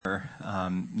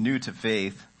New to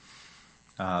faith,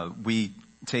 we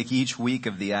take each week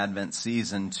of the Advent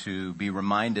season to be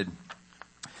reminded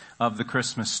of the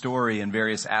Christmas story in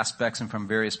various aspects and from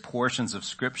various portions of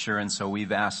Scripture. And so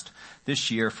we've asked this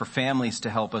year for families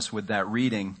to help us with that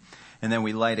reading. And then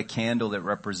we light a candle that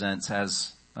represents,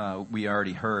 as we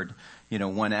already heard,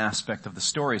 one aspect of the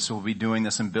story. So we'll be doing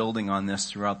this and building on this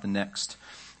throughout the next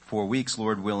 4 weeks,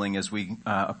 Lord willing, as we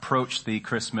approach the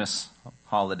Christmas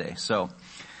holiday. So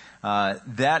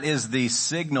that is the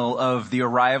signal of the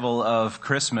arrival of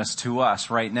Christmas to us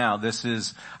right now. This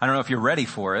is, I don't know if you're ready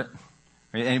for it.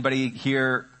 Anybody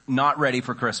here not ready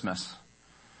for Christmas?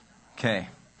 Okay.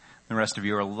 The rest of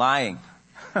you are lying.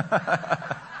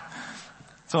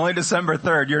 It's only December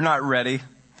 3rd. You're not ready.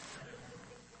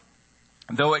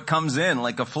 Though it comes in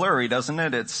like a flurry, doesn't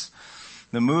it? It's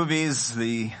the movies,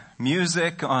 the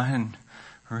music on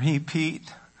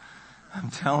repeat.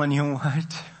 I'm telling you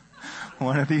what.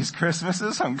 One of these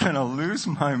Christmases, I'm gonna lose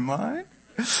my mind.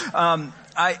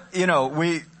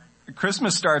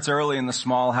 Christmas starts early in the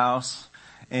small house,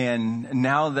 and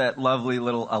now that lovely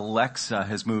little Alexa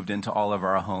has moved into all of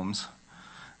our homes,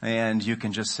 and you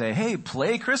can just say, hey,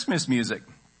 play Christmas music.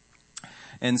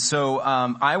 And so,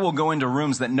 I will go into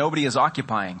rooms that nobody is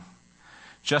occupying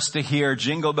just to hear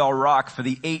Jingle Bell Rock for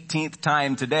the 18th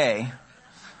time today,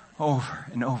 over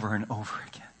and over and over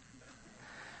again.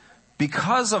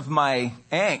 Because of my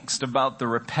angst about the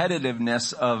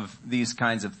repetitiveness of these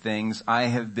kinds of things, I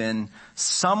have been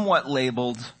somewhat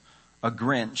labeled a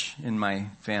Grinch in my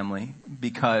family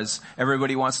because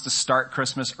everybody wants to start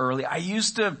Christmas early. I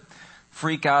used to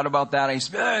freak out about that. I used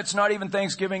to be, it's not even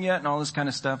Thanksgiving yet and all this kind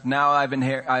of stuff. Now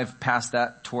I've passed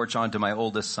that torch on to my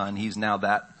oldest son. He's now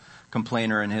that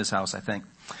complainer in his house, I think.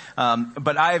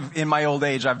 But in my old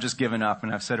age, I've just given up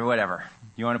and I've said, whatever.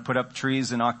 You want to put up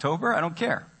trees in October? I don't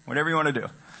care. Whatever you want to do.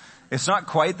 It's not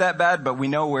quite that bad, but we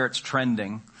know where it's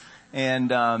trending.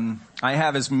 And I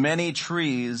have as many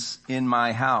trees in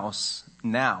my house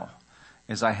now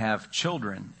as I have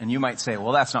children. And you might say,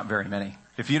 well, that's not very many.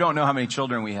 If you don't know how many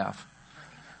children we have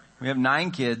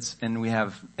 9 kids and we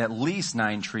have at least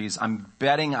 9 trees. I'm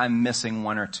betting I'm missing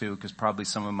 1 or 2 because probably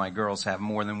some of my girls have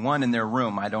more than 1 in their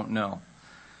room. I don't know.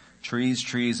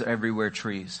 Trees, everywhere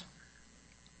trees.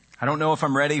 I don't know if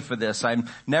I'm ready for this. I'm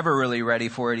never really ready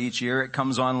for it each year. It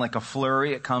comes on like a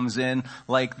flurry. It comes in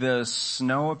like the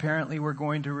snow apparently we're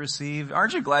going to receive.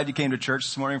 Aren't you glad you came to church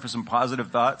this morning for some positive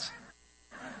thoughts?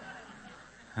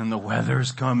 And the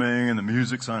weather's coming and the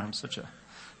music's on. I'm such a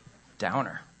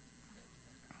downer.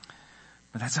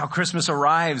 But that's how Christmas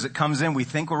arrives. It comes in. We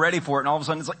think we're ready for it. And all of a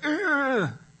sudden it's like, ugh!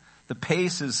 The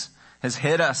pace has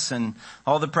hit us and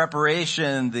all the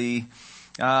preparation,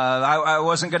 I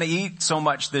wasn't going to eat so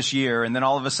much this year. And then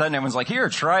all of a sudden everyone's like, here,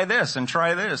 try this. And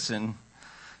it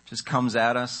just comes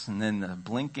at us. And then the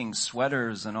blinking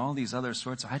sweaters and all these other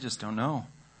sorts. I just don't know.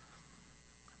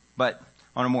 But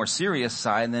on a more serious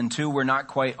side, then too, we're not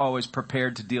quite always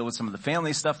prepared to deal with some of the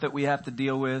family stuff that we have to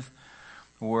deal with,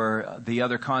 or the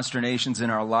other consternations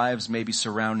in our lives, maybe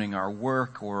surrounding our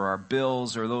work or our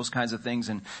bills or those kinds of things.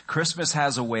 And Christmas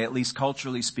has a way, at least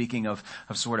culturally speaking, of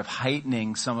sort of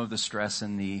heightening some of the stress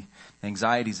and the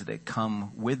anxieties that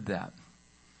come with that.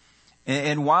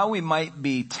 And while we might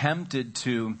be tempted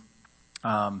to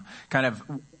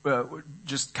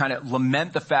just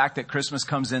lament the fact that Christmas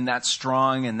comes in that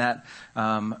strong and that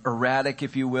erratic,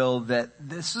 if you will, that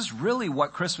this is really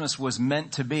what Christmas was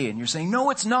meant to be. And you're saying, no,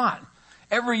 it's not.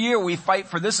 Every year we fight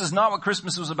for this is not what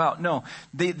Christmas was about. No,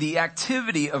 the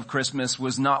activity of Christmas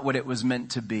was not what it was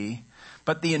meant to be,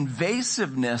 but the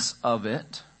invasiveness of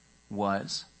it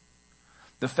was.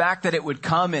 The fact that it would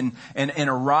come and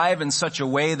arrive in such a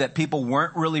way that people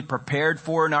weren't really prepared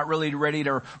for, not really ready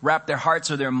to wrap their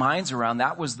hearts or their minds around,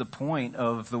 that was the point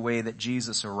of the way that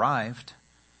Jesus arrived.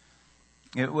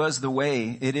 It is the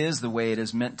way it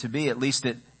is meant to be. At least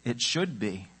it should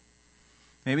be.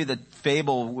 Maybe the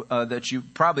fable that you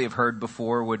probably have heard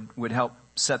before would help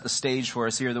set the stage for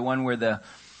us here. The one where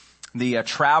the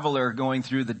traveler going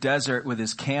through the desert with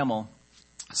his camel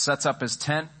sets up his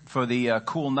tent for the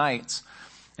cool nights.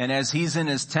 And as he's in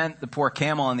his tent, the poor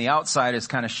camel on the outside is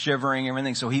kind of shivering and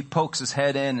everything. So he pokes his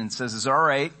head in and says, "Is it all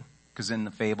right?" Because in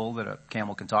the fable that a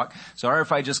camel can talk. "Is it all right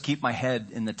if I just keep my head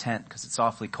in the tent because it's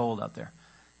awfully cold out there?"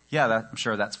 "Yeah, I'm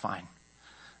sure that's fine."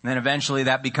 And then eventually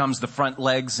that becomes the front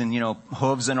legs and,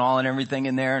 hooves and all and everything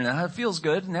in there. And it feels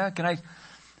good.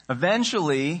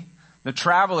 Eventually the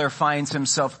traveler finds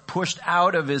himself pushed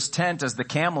out of his tent as the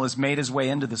camel has made his way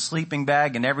into the sleeping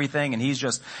bag and everything. And he's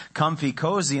just comfy,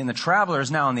 cozy. And the traveler is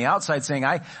now on the outside saying,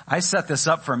 I set this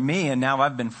up for me and now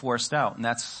I've been forced out. And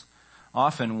that's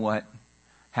often what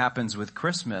happens with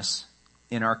Christmas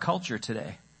in our culture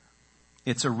today.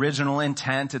 Its original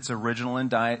intent, its original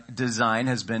design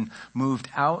has been moved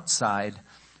outside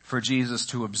for Jesus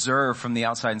to observe from the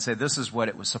outside and say, this is what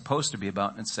it was supposed to be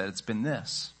about. And instead, it's been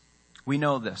this. We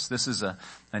know this. This is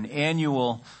an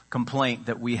annual complaint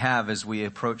that we have as we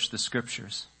approach the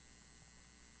scriptures.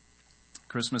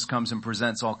 Christmas comes and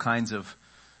presents all kinds of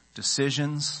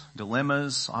decisions,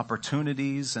 dilemmas,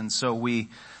 opportunities, and so we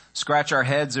scratch our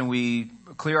heads and we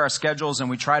clear our schedules and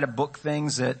we try to book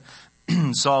things that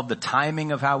solve the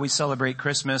timing of how we celebrate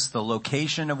Christmas, the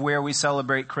location of where we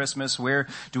celebrate Christmas, where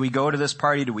do we go to this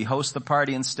party, do we host the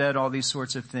party instead, all these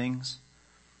sorts of things.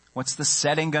 What's the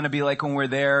setting going to be like when we're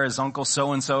there? Is Uncle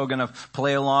so-and-so going to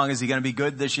play along? Is he going to be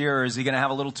good this year, or is he going to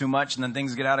have a little too much and then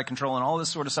things get out of control and all this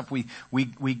sort of stuff?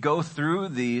 We go through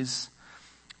these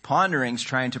ponderings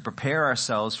trying to prepare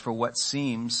ourselves for what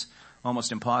seems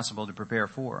almost impossible to prepare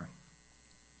for.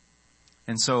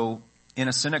 And so in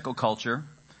a cynical culture,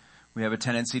 we have a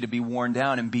tendency to be worn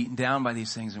down and beaten down by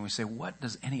these things, and we say, what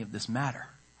does any of this matter?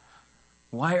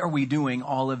 Why are we doing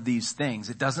all of these things?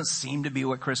 It doesn't seem to be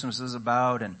what Christmas is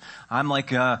about. And I'm like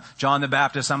John the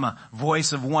Baptist. I'm a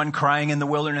voice of one crying in the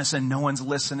wilderness and no one's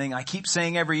listening. I keep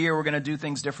saying every year we're going to do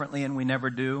things differently and we never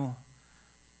do.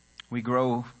 We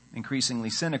grow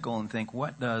increasingly cynical and think,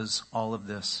 what does all of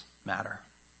this matter?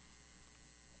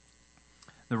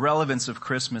 The relevance of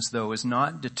Christmas, though, is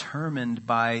not determined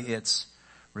by its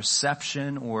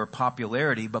reception or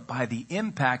popularity, but by the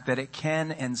impact that it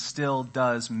can and still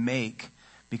does make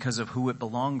because of who it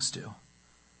belongs to.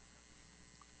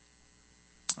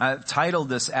 I've titled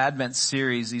this Advent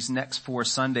series, these next 4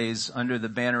 Sundays, under the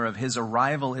banner of His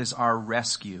Arrival is Our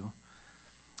Rescue,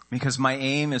 because my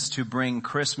aim is to bring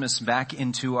Christmas back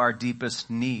into our deepest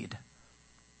need.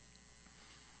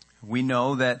 We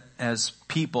know that as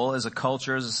people, as a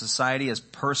culture, as a society, as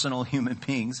personal human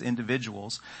beings,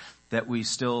 individuals, that we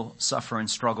still suffer and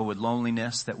struggle with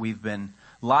loneliness, that we've been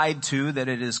lied to, that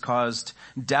it has caused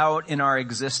doubt in our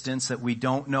existence, that we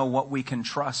don't know what we can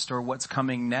trust or what's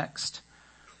coming next,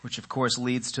 which of course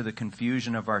leads to the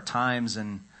confusion of our times.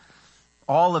 And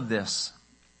all of this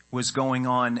was going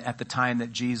on at the time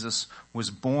that Jesus was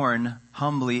born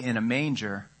humbly in a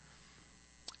manger,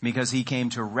 because he came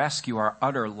to rescue our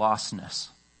utter lostness.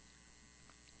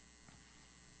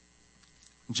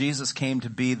 Jesus came to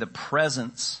be the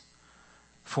presence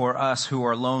for us who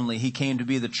are lonely. He came to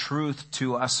be the truth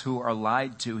to us who are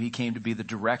lied to. He came to be the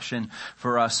direction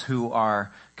for us who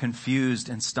are confused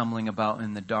and stumbling about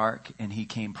in the dark. And he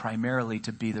came primarily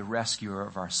to be the rescuer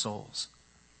of our souls.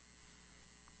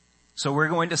 So we're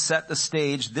going to set the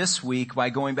stage this week by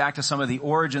going back to some of the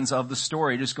origins of the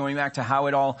story, just going back to how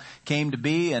it all came to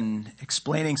be and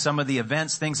explaining some of the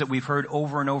events, things that we've heard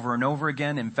over and over and over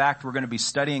again. In fact, we're going to be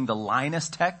studying the Linus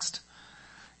text.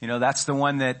 You know, that's the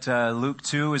one that Luke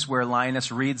 2 is where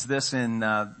Linus reads this in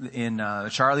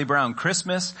Charlie Brown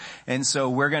Christmas. And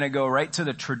so we're going to go right to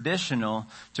the traditional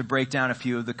to break down a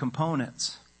few of the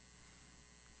components.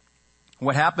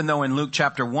 What happened, though, in Luke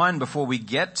chapter 1, before we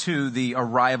get to the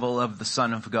arrival of the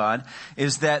Son of God,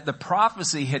 is that the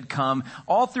prophecy had come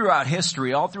all throughout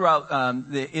history, all throughout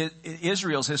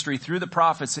Israel's history, through the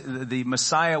prophets. The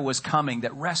Messiah was coming,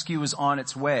 that rescue was on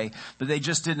its way, but they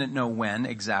just didn't know when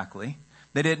exactly.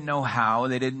 They didn't know how.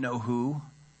 They didn't know who.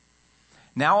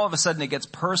 Now all of a sudden it gets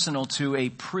personal to a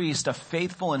priest, a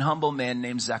faithful and humble man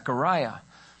named Zechariah.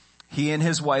 He and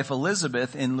his wife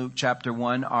Elizabeth in Luke chapter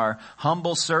 1 are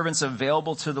humble servants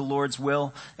available to the Lord's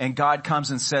will. And God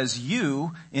comes and says,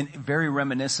 you, very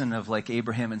reminiscent of like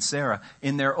Abraham and Sarah,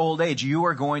 in their old age, you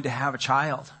are going to have a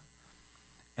child.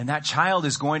 And that child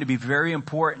is going to be very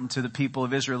important to the people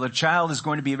of Israel. The child is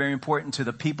going to be very important to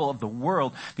the people of the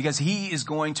world, because he is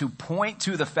going to point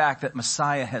to the fact that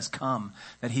Messiah has come,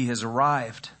 that he has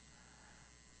arrived.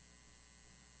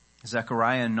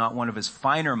 Zechariah, in not one of his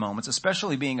finer moments,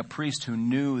 especially being a priest who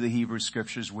knew the Hebrew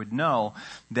scriptures, would know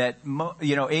that,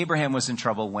 Abraham was in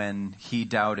trouble when he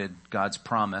doubted God's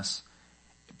promise,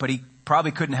 but he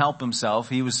probably couldn't help himself.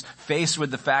 He was faced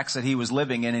with the facts that he was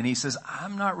living in, and he says,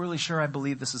 I'm not really sure I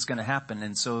believe this is going to happen.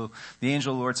 And so the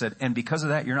angel of the Lord said, and because of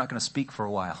that, you're not going to speak for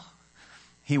a while.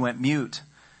 He went mute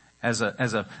as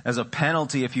a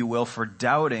penalty, if you will, for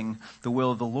doubting the will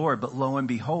of the Lord. But lo and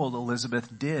behold, Elizabeth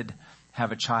did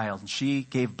have a child, and she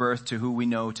gave birth to who we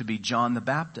know to be John the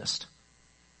Baptist.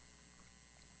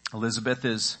 Elizabeth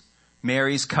is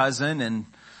Mary's cousin, and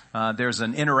There's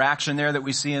an interaction there that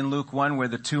we see in Luke 1 where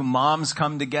the two moms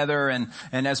come together, and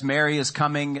as Mary is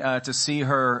coming to see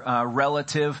her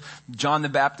relative, John the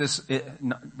Baptist,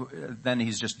 then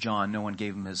he's just John. No one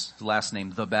gave him his last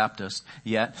name, the Baptist,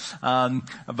 yet.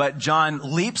 But John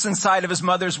leaps inside of his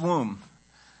mother's womb.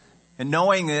 And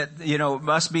knowing that,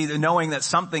 must be knowing that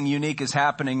something unique is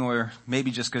happening, or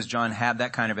maybe just because John had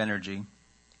that kind of energy.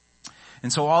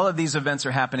 And so all of these events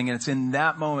are happening, and it's in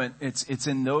that moment, it's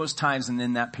in those times and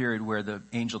in that period where the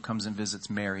angel comes and visits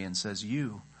Mary and says,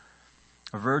 you,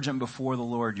 a virgin before the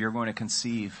Lord, you're going to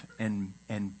conceive and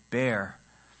bear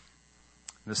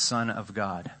the Son of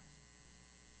God.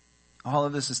 All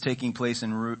of this is taking place,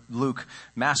 and Luke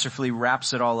masterfully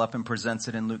wraps it all up and presents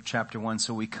it in Luke chapter 1.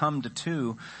 So we come to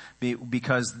 2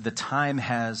 because the time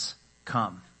has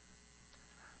come.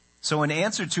 So in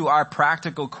answer to our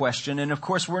practical question, and of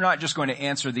course we're not just going to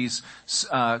answer these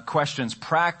questions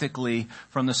practically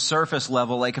from the surface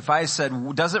level. Like if I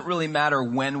said, does it really matter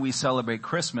when we celebrate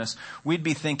Christmas? We'd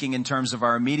be thinking in terms of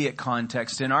our immediate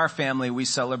context. In our family, we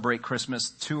celebrate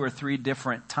Christmas 2 or 3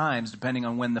 different times, depending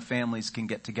on when the families can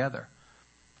get together.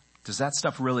 Does that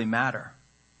stuff really matter?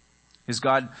 Is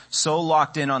God so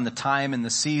locked in on the time and the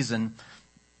season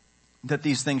that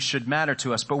these things should matter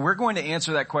to us? But we're going to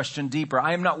answer that question deeper.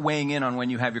 I am not weighing in on when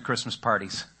you have your Christmas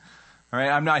parties. All right,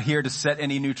 I'm not here to set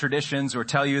any new traditions or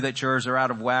tell you that yours are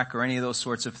out of whack or any of those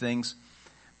sorts of things.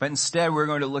 But instead, we're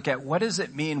going to look at what does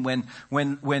it mean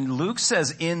when Luke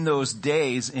says in those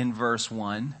days in verse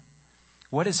 1,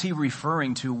 what is he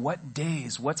referring to? What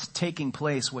days? What's taking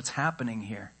place? What's happening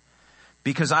here?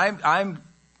 Because I'm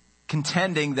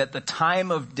contending that the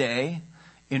time of day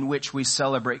in which we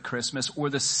celebrate Christmas, or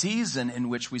the season in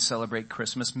which we celebrate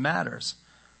Christmas, matters.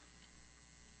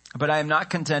 But I am not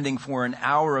contending for an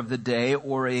hour of the day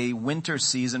or a winter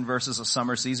season versus a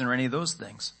summer season or any of those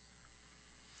things.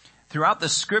 Throughout the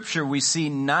scripture, we see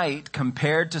night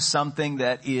compared to something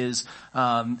that is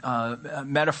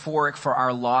metaphoric for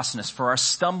our lostness, for our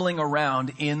stumbling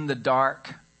around in the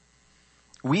dark.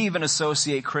 We even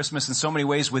associate Christmas in so many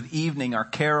ways with evening, our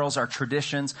carols, our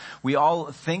traditions. We all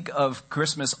think of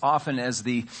Christmas often as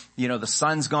the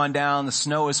sun's gone down, the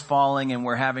snow is falling, and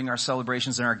we're having our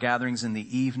celebrations and our gatherings in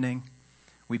the evening.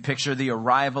 We picture the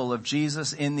arrival of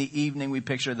Jesus in the evening. We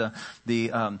picture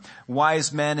the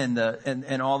wise men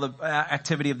and all the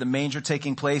activity of the manger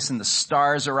taking place, and the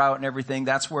stars are out and everything.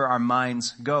 That's where our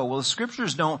minds go. Well, the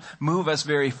scriptures don't move us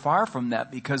very far from that,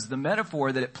 because the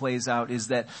metaphor that it plays out is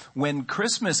that when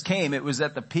Christmas came, it was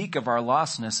at the peak of our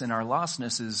lostness, and our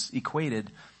lostness is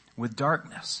equated with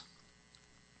darkness.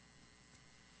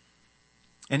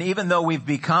 And even though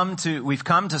we've come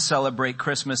to celebrate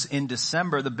Christmas in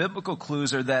December, the biblical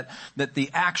clues are that the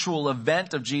actual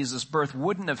event of Jesus' birth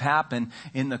wouldn't have happened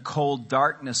in the cold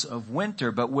darkness of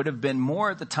winter, but would have been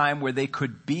more at the time where they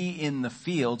could be in the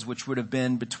fields, which would have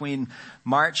been between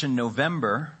March and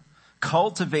November,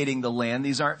 cultivating the land.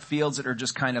 These aren't fields that are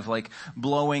just kind of like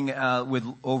blowing with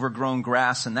overgrown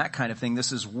grass and that kind of thing.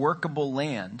 This is workable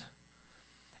land.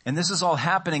 And this is all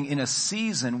happening in a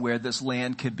season where this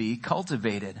land could be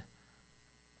cultivated.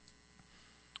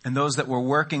 And those that were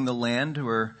working the land,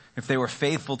 if they were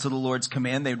faithful to the Lord's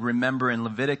command, they'd remember in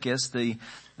Leviticus the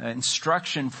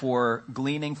instruction for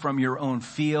gleaning from your own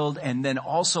field, and then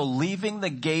also leaving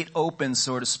the gate open,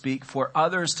 so to speak, for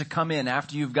others to come in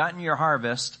after you've gotten your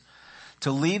harvest, to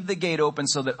leave the gate open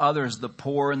so that others, the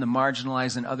poor and the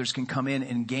marginalized and others, can come in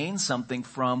and gain something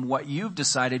from what you've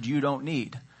decided you don't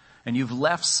need. And you've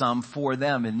left some for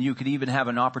them, and you could even have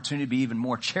an opportunity to be even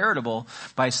more charitable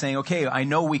by saying, okay, I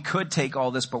know we could take all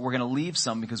this, but we're going to leave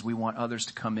some because we want others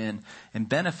to come in and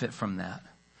benefit from that.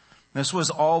 This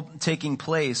was all taking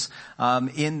place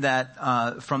from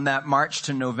that March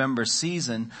to November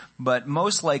season, but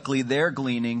most likely their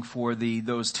gleaning for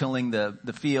those tilling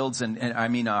the fields and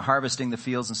harvesting the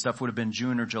fields and stuff would have been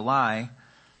June or July.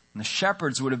 And the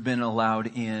shepherds would have been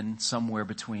allowed in somewhere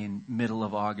between middle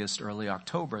of August, early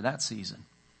October, that season.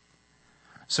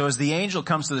 So as the angel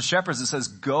comes to the shepherds and says,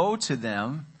 go to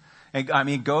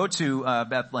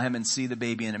Bethlehem and see the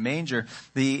baby in a manger,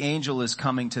 the angel is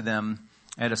coming to them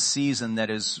at a season that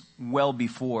is well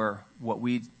before what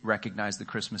we recognize the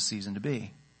Christmas season to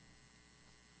be.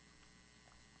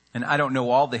 And I don't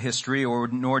know all the history,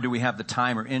 nor do we have the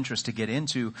time or interest to get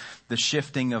into the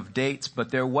shifting of dates,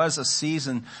 but there was a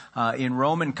season in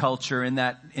Roman culture in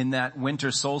that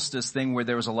winter solstice thing where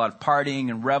there was a lot of partying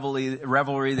and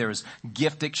revelry, there was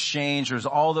gift exchange, there was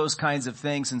all those kinds of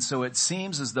things. And so it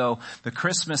seems as though the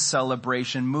Christmas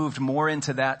celebration moved more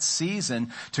into that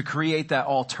season to create that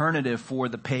alternative for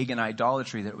the pagan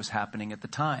idolatry that was happening at the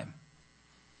time.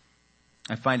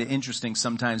 I find it interesting,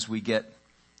 sometimes we get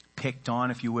picked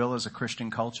on, if you will, as a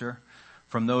Christian culture,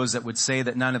 from those that would say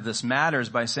that none of this matters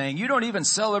by saying, you don't even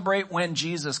celebrate when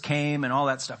Jesus came and all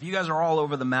that stuff. You guys are all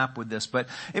over the map with this. But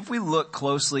if we look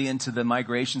closely into the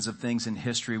migrations of things in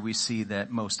history, we see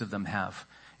that most of them have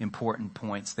important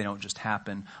points. They don't just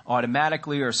happen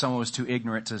automatically, or someone was too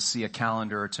ignorant to see a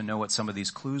calendar or to know what some of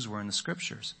these clues were in the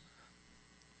scriptures.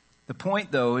 The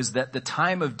point, though, is that the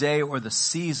time of day or the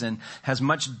season has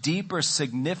much deeper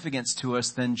significance to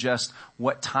us than just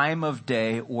what time of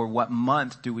day or what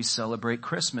month do we celebrate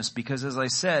Christmas. Because as I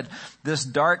said, this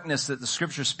darkness that the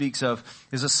scripture speaks of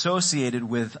is associated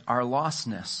with our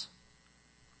lostness.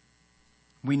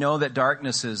 We know that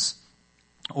darkness is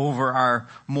over our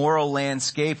moral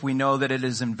landscape. We know that it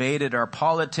has invaded our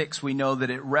politics. We know that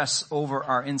it rests over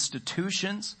our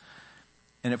institutions.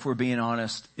 And if we're being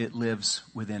honest, it lives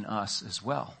within us as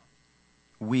well.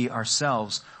 We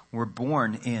ourselves were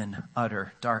born in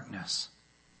utter darkness.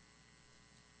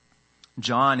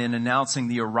 John, in announcing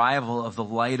the arrival of the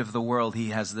light of the world, he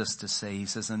has this to say. He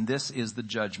says, and this is the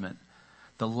judgment.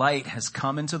 The light has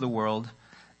come into the world,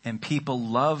 and people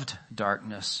loved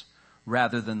darkness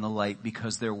rather than the light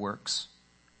because their works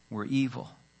were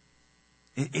evil.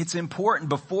 It's important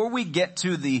before we get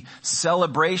to the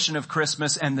celebration of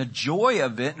Christmas and the joy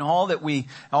of it and all that we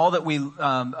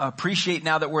appreciate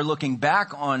now that we're looking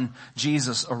back on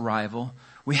Jesus' arrival.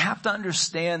 We have to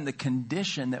understand the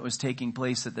condition that was taking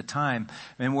place at the time,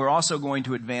 and we're also going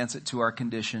to advance it to our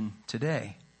condition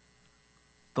today.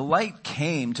 The light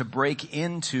came to break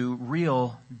into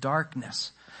real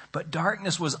darkness, but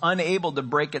darkness was unable to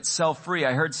break itself free.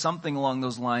 I heard something along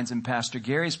those lines in Pastor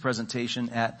Gary's presentation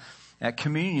at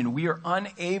communion. We are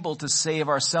unable to save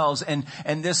ourselves. And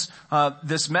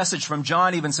this message from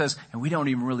John even says, and we don't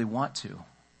even really want to.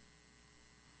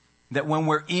 That when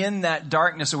we're in that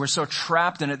darkness and we're so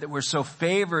trapped in it, that we're so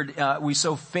favored, we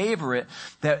so favor it,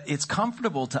 that it's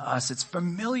comfortable to us. It's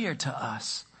familiar to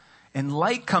us. And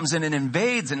light comes in and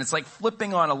invades, and it's like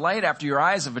flipping on a light after your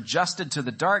eyes have adjusted to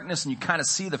the darkness and you kind of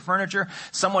see the furniture.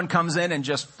 Someone comes in and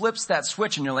just flips that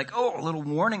switch and you're like, oh, a little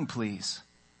warning, please.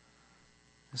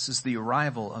 This is the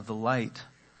arrival of the light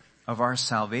of our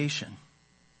salvation.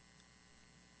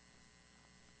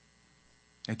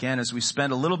 Again, as we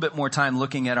spend a little bit more time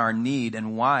looking at our need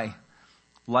and why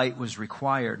light was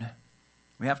required,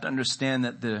 we have to understand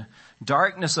that the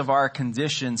darkness of our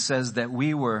condition says that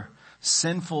we were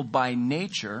sinful by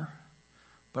nature,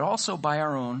 but also by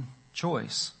our own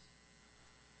choice.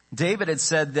 David had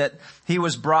said that he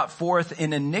was brought forth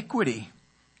in iniquity,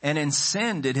 and in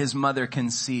sin did his mother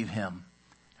conceive him.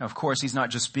 Now, of course, he's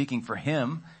not just speaking for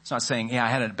him. He's not saying, yeah, I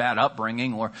had a bad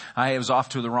upbringing or I was off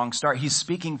to the wrong start. He's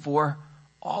speaking for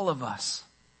all of us.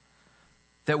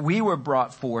 That we were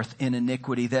brought forth in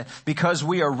iniquity. That because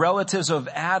we are relatives of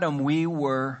Adam, we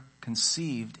were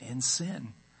conceived in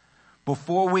sin.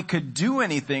 Before we could do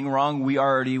anything wrong, we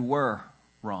already were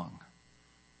wrong.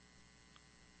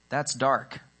 That's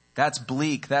dark. That's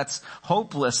bleak. That's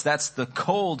hopeless. That's the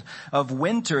cold of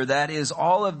winter. That is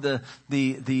all of the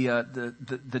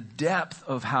depth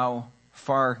of how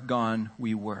far gone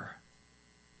we were.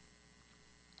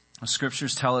 The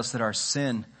scriptures tell us that our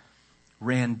sin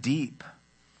ran deep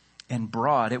and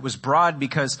broad. It was broad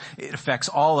because it affects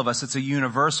all of us. It's a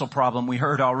universal problem. We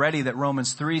heard already that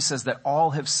Romans 3 says that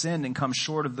all have sinned and come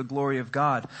short of the glory of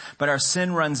God. But our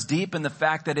sin runs deep in the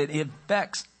fact that it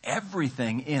affects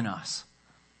everything in us.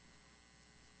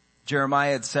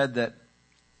 Jeremiah had said that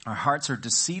our hearts are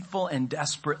deceitful and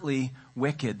desperately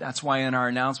wicked. That's why in our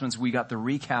announcements we got the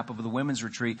recap of the women's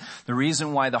retreat. The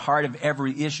reason why the heart of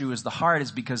every issue is the heart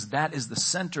is because that is the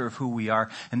center of who we are.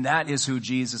 And that is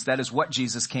that is what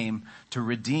Jesus came to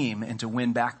redeem and to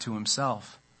win back to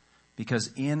himself.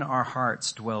 Because in our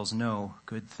hearts dwells no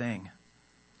good thing.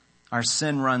 Our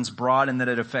sin runs broad in that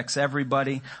it affects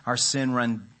everybody. Our sin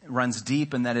runs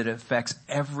deep in that it affects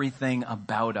everything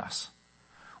about us.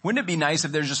 Wouldn't it be nice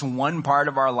if there's just one part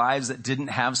of our lives that didn't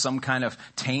have some kind of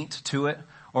taint to it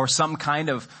or some kind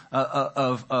of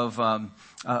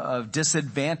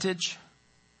disadvantage?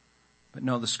 But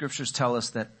no, the scriptures tell us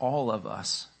that all of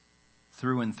us,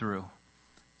 through and through,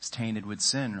 is tainted with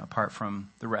sin apart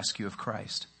from the rescue of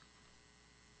Christ.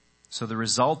 So the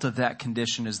result of that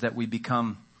condition is that we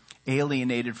become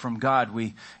alienated from God.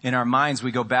 In our minds,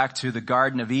 we go back to the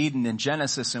Garden of Eden in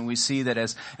Genesis, and we see that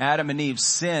as Adam and Eve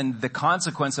sinned, the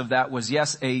consequence of that was,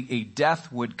 yes, a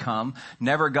death would come,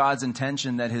 never God's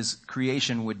intention that his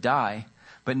creation would die,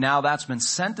 but now that's been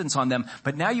sentenced on them.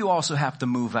 But now you also have to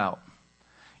move out.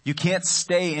 You can't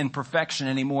stay in perfection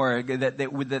anymore,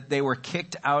 that they were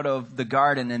kicked out of the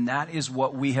garden, and that is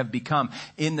what we have become.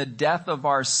 In the death of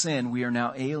our sin, we are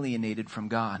now alienated from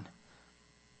God.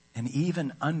 and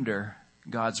even under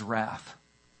God's wrath.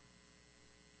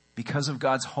 Because of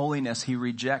God's holiness, he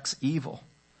rejects evil.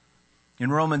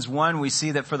 In Romans 1, we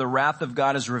see that for the wrath of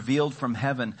God is revealed from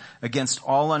heaven against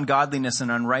all ungodliness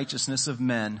and unrighteousness of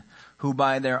men, who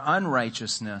by their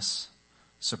unrighteousness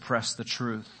suppress the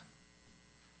truth.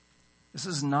 This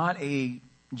is not a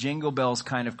jingle bells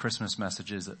kind of Christmas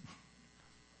message, is it?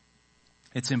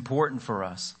 It's important for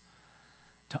us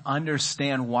to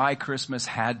understand why Christmas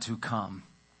had to come,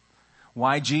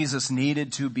 why Jesus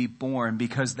needed to be born,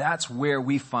 because that's where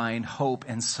we find hope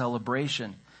and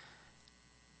celebration.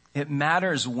 It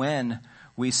matters when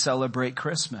we celebrate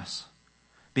Christmas,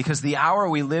 because the hour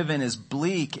we live in is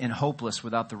bleak and hopeless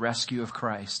without the rescue of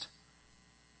Christ.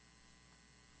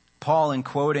 Paul, in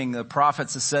quoting the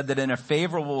prophets, has said that in a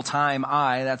favorable time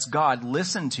I, that's God,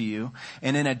 listened to you,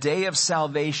 and in a day of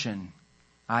salvation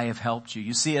I have helped you.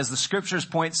 You see, as the scriptures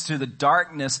points to the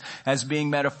darkness as being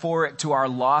metaphoric to our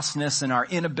lostness and our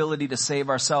inability to save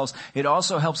ourselves, it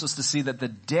also helps us to see that the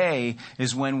day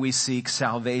is when we seek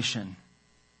salvation.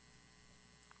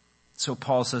 So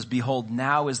Paul says, behold,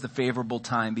 now is the favorable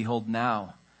time. Behold,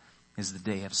 now is the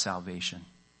day of salvation.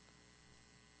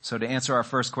 So to answer our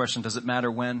first question, does it matter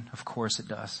when? Of course it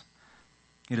does.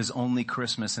 It is only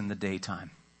Christmas in the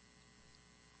daytime.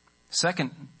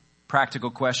 Second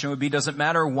practical question would be, does it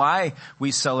matter why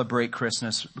we celebrate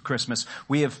Christmas?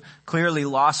 We have clearly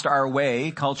lost our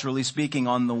way, culturally speaking,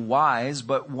 on the whys,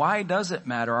 but why does it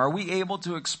matter? Are we able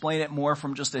to explain it more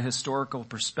from just a historical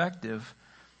perspective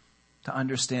to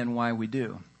understand why we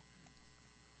do?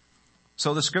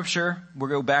 So the scripture,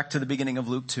 we'll go back to the beginning of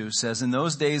Luke 2, says, in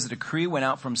those days a decree went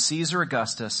out from Caesar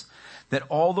Augustus that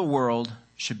all the world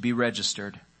should be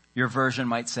registered. Your version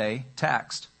might say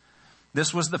taxed.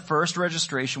 This was the first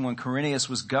registration when Quirinius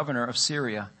was governor of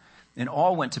Syria, and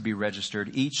all went to be registered,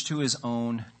 each to his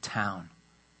own town.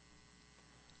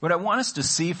 What I want us to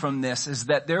see from this is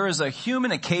that there is a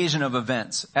human occasion of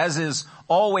events, as is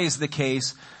always the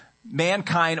case.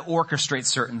 Mankind orchestrates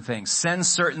certain things, sends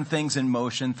certain things in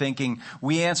motion, thinking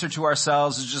we answer to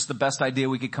ourselves is just the best idea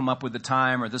we could come up with at the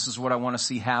time, or this is what I want to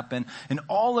see happen. And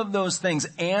all of those things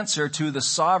answer to the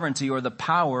sovereignty or the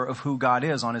power of who God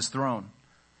is on his throne.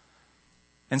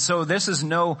 And so this is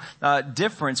no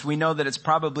difference. We know that it's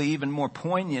probably even more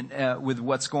poignant with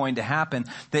what's going to happen,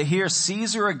 that here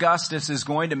Caesar Augustus is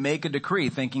going to make a decree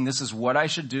thinking this is what I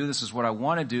should do, this is what I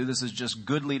want to do, this is just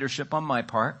good leadership on my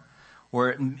part,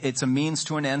 or it's a means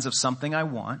to an end of something I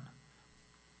want.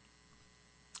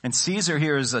 And Caesar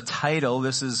here is a title.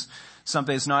 This is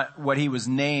something, it's not what he was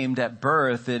named at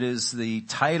birth. It is the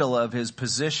title of his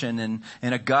position.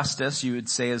 And Augustus, you would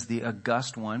say, is the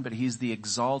august one, but he's the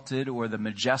exalted or the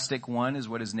majestic one is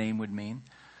what his name would mean.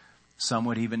 Some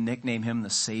would even nickname him the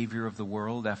savior of the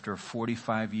world after a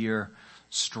 45-year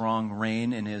strong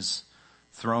reign in his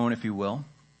throne, if you will.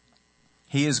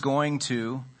 He is going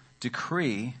to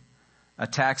decree a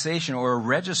taxation or a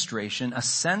registration, a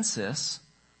census,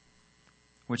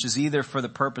 which is either for the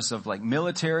purpose of like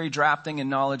military drafting and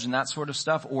knowledge and that sort of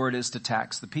stuff, or it is to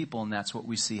tax the people, and that's what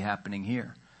we see happening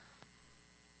here.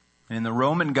 And in the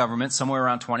Roman government, somewhere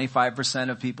around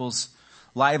 25% of people's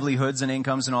livelihoods and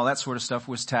incomes and all that sort of stuff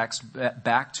was taxed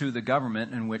back to the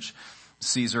government, in which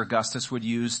Caesar Augustus would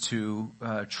use to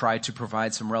try to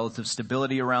provide some relative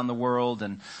stability around the world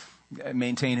and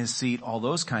maintain his seat, all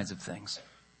those kinds of things.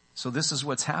 So this is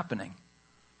what's happening.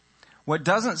 What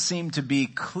doesn't seem to be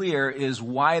clear is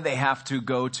why they have to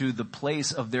go to the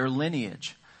place of their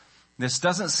lineage. This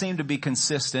doesn't seem to be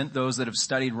consistent. Those that have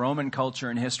studied Roman culture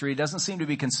and history, it doesn't seem to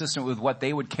be consistent with what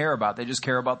they would care about. They just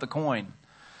care about the coin.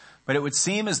 But it would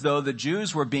seem as though the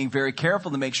Jews were being very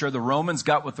careful to make sure the Romans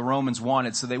got what the Romans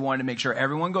wanted. So they wanted to make sure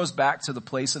everyone goes back to the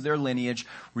place of their lineage,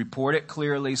 report it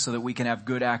clearly so that we can have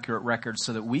good, accurate records,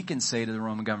 so that we can say to the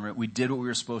Roman government, we did what we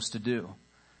were supposed to do.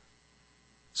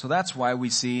 So that's why we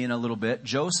see in a little bit,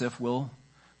 Joseph will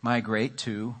migrate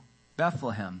to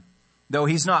Bethlehem. Though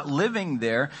he's not living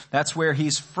there, that's where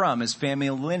he's from. His family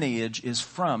lineage is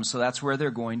from. So that's where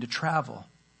they're going to travel.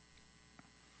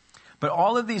 But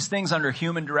all of these things under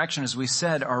human direction, as we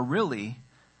said, are really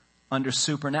under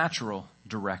supernatural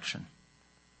direction.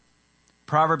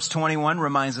 Proverbs 21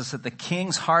 reminds us that the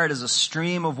king's heart is a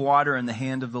stream of water in the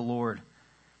hand of the Lord.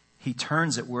 He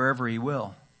turns it wherever he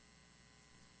will.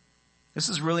 This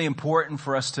is really important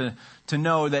for us to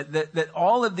know that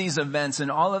all of these events and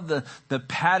all of the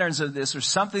patterns of this are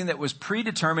something that was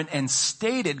predetermined and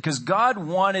stated because God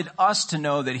wanted us to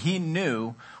know that he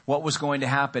knew what was going to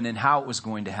happen and how it was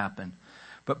going to happen.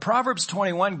 But Proverbs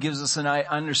 21 gives us an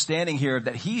understanding here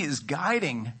that he is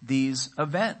guiding these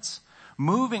events,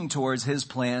 moving towards his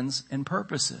plans and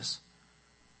purposes.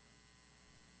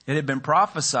 It had been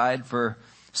prophesied for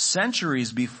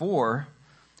centuries before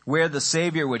where the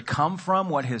Savior would come from,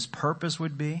 what his purpose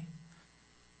would be.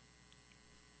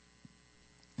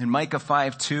 In Micah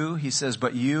 5:2, he says,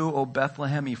 "But you, O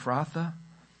Bethlehem Ephrathah,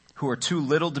 who are too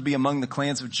little to be among the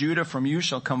clans of Judah, from you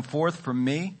shall come forth from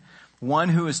me one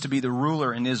who is to be the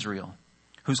ruler in Israel,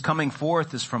 whose coming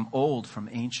forth is from old, from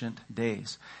ancient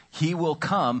days. He will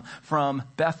come from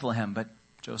Bethlehem." But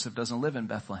Joseph doesn't live in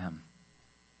Bethlehem.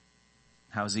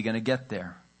 How is he going to get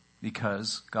there?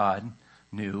 Because God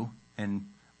knew and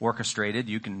orchestrated,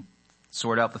 you can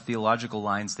sort out the theological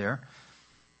lines there,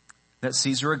 that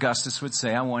Caesar Augustus would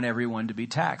say, "I want everyone to be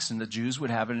taxed." And the Jews would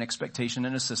have an expectation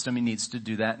and a system. He needs to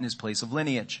do that in his place of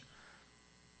lineage.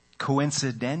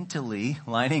 Coincidentally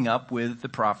lining up with the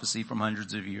prophecy from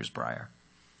hundreds of years prior.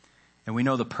 And we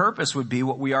know the purpose would be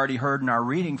what we already heard in our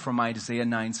reading from Isaiah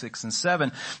 9, 6, and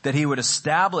 7, that he would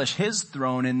establish his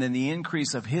throne, and then the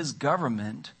increase of his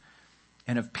government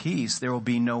and of peace, there will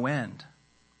be no end.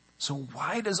 So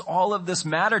why does all of this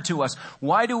matter to us?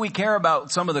 Why do we care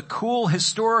about some of the cool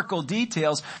historical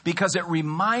details? Because it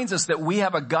reminds us that we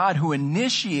have a God who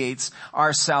initiates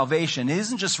our salvation. He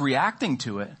isn't just reacting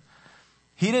to it.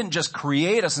 He didn't just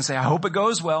create us and say, "I hope it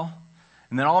goes well."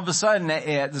 And then all of a sudden,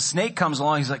 the snake comes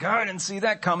along. He's like, "Oh, I didn't see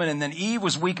that coming." And then Eve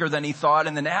was weaker than he thought.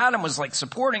 And then Adam was like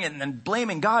supporting it and then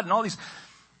blaming God and all these.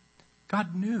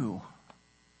 God knew.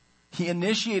 He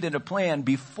initiated a plan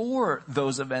before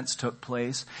those events took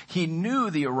place. He knew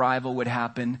the arrival would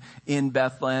happen in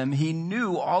Bethlehem. He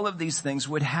knew all of these things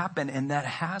would happen. And that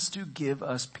has to give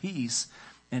us peace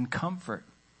and comfort.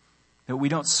 That we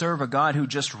don't serve a God who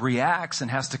just reacts and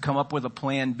has to come up with a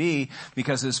plan B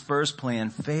because his first plan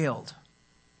failed.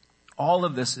 All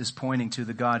of this is pointing to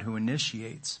the God who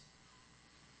initiates.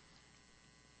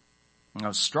 I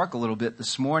was struck a little bit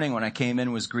this morning when I came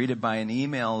in, was greeted by an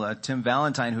email, Tim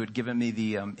Valentine, who had given me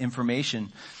the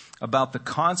information about the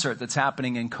concert that's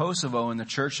happening in Kosovo in the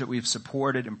church that we've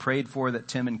supported and prayed for, that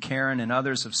Tim and Karen and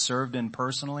others have served in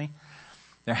personally.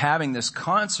 They're having this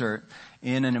concert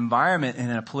in an environment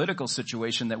and in a political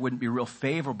situation that wouldn't be real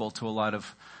favorable to a lot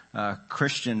of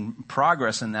Christian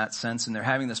progress in that sense. And they're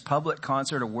having this public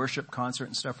concert, a worship concert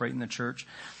and stuff right in the church.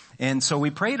 And so we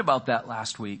prayed about that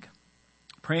last week,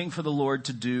 praying for the Lord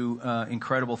to do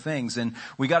incredible things. And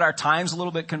we got our times a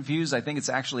little bit confused. I think it's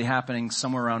actually happening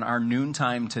somewhere around our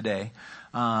noontime today.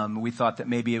 We thought that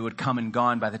maybe it would come and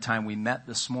gone by the time we met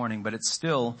this morning, but it's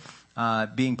still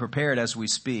being prepared as we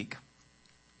speak.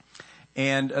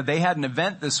 And they had an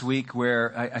event this week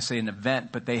where, I say an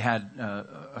event, but they had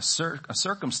a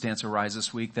circumstance arise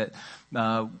this week that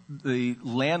the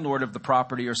landlord of the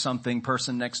property or something,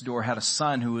 person next door, had a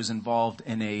son who was involved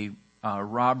in a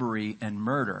robbery and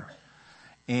murder.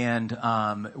 And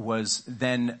was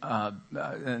then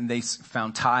and they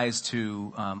found ties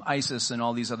to ISIS and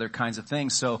all these other kinds of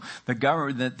things. So the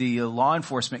government, the law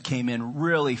enforcement came in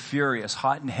really furious,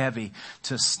 hot and heavy,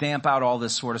 to stamp out all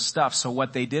this sort of stuff. So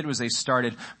what they did was they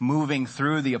started moving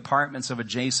through the apartments of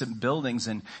adjacent buildings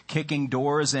and kicking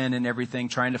doors in and everything,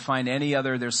 trying to find any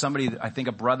other. There's somebody, I think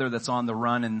a brother, that's on the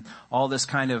run, and all this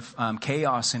kind of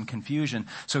chaos and confusion.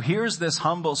 So here's this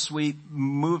humble, sweet,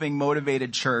 moving,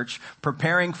 motivated church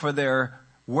preparing for their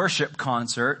worship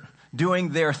concert, doing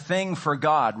their thing for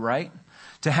God, right?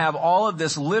 To have all of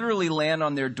this literally land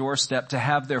on their doorstep, to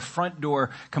have their front door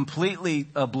completely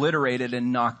obliterated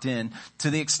and knocked in,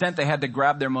 to the extent they had to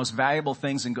grab their most valuable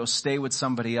things and go stay with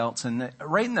somebody else. And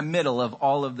right in the middle of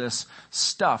all of this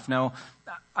stuff. Now,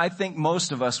 I think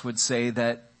most of us would say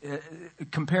that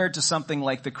compared to something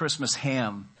like the Christmas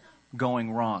ham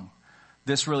going wrong,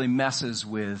 this really messes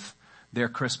with their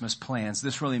Christmas plans.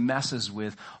 This really messes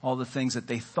with all the things that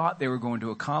they thought they were going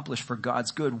to accomplish for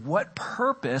God's good. What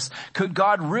purpose could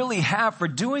God really have for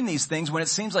doing these things when it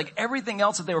seems like everything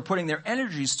else that they were putting their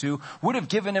energies to would have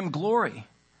given him glory?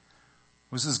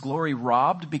 Was his glory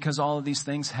robbed because all of these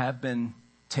things have been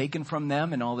taken from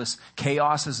them and all this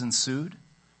chaos has ensued?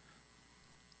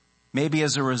 Maybe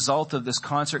as a result of this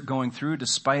concert going through,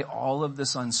 despite all of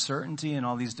this uncertainty and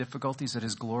all these difficulties, that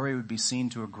his glory would be seen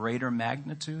to a greater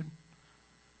magnitude?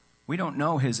 We don't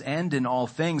know his end in all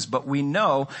things, but we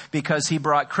know because he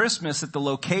brought Christmas at the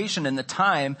location and the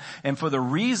time and for the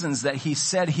reasons that he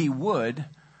said he would,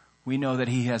 we know that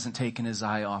he hasn't taken his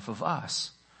eye off of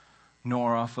us,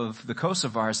 nor off of the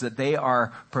Kosovars, that they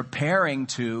are preparing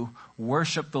to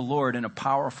worship the Lord in a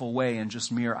powerful way in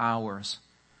just mere hours,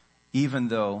 even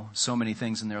though so many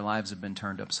things in their lives have been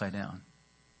turned upside down.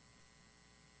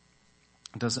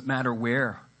 It doesn't matter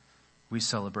where we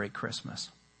celebrate Christmas.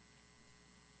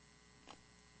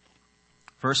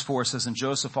 Verse 4 says, "And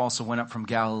Joseph also went up from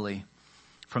Galilee,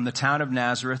 from the town of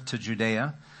Nazareth to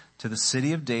Judea, to the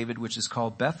city of David, which is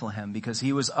called Bethlehem, because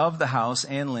he was of the house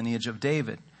and lineage of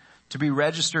David, to be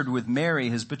registered with Mary,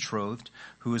 his betrothed,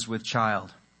 who was with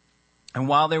child. And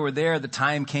while they were there, the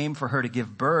time came for her to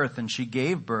give birth, and she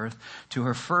gave birth to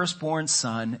her firstborn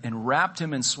son, and wrapped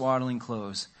him in swaddling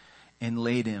clothes, and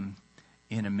laid him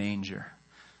in a manger.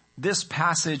 This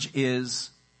passage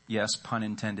is, yes, pun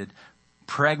intended,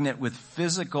 pregnant with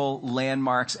physical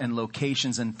landmarks and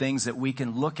locations and things that we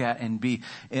can look at and be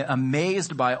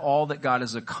amazed by all that God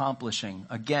is accomplishing.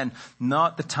 Again,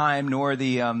 not the time nor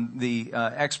the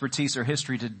expertise or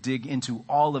history to dig into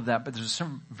all of that, but there's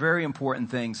some very important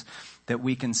things that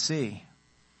we can see.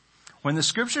 When the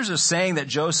scriptures are saying that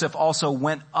Joseph also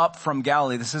went up from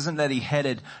Galilee, this isn't that he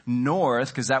headed north,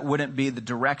 because that wouldn't be the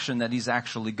direction that he's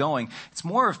actually going. It's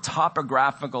more of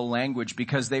topographical language,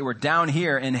 because they were down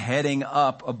here and heading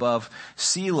up above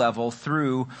sea level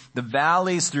through the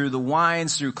valleys, through the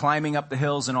wines, through climbing up the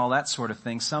hills and all that sort of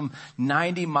thing. Some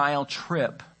 90-mile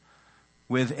trip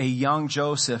with a young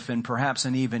Joseph and perhaps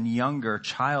an even younger,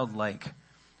 childlike,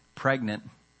 pregnant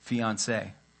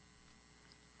fiancée.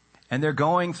 And they're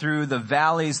going through the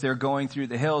valleys, they're going through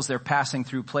the hills, they're passing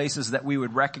through places that we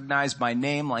would recognize by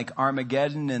name, like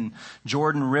Armageddon and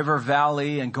Jordan River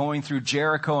Valley, and going through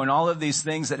Jericho, and all of these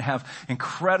things that have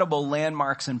incredible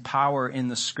landmarks and power in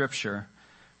the scripture.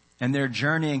 And they're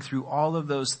journeying through all of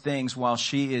those things while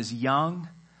she is young,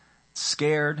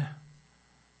 scared,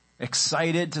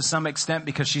 excited to some extent,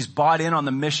 because she's bought in on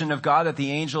the mission of God that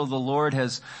the angel of the Lord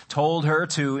has told her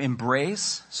to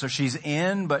embrace. So she's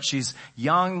in, but she's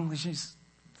young. She's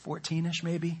 14-ish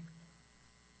maybe.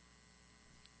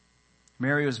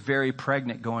 Mary was very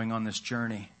pregnant going on this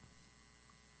journey.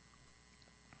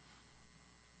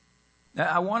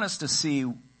 Now, I want us to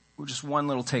see just one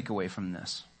little takeaway from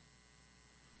this.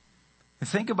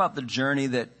 Think about the journey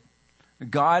that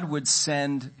God would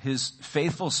send his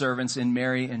faithful servants in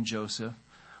Mary and Joseph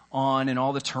on, and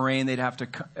all the terrain they'd have to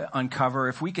uncover.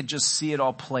 If we could just see it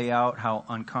all play out, how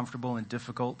uncomfortable and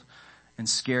difficult and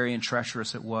scary and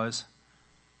treacherous it was.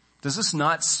 Does this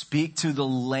not speak to the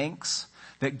lengths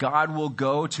that God will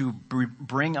go to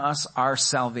bring us our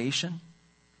salvation?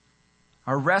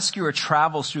 Our rescuer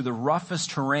travels through the roughest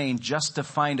terrain just to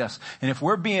find us. And if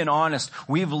we're being honest,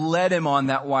 we've led him on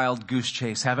that wild goose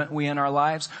chase, haven't we, in our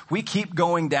lives? We keep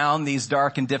going down these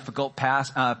dark and difficult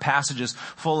passages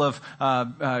full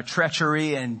of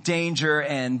treachery and danger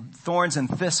and thorns and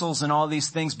thistles and all these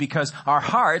things, because our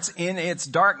hearts, in its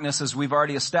darkness, as we've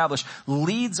already established,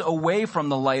 leads away from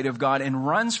the light of God and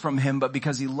runs from him. But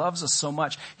because he loves us so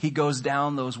much, he goes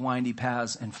down those windy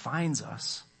paths and finds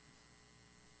us.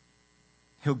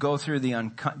 He'll go through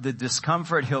the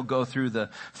discomfort. He'll go through the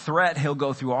threat. He'll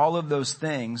go through all of those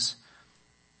things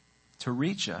to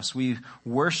reach us. We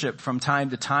worship from time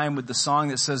to time with the song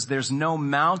that says there's no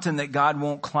mountain that God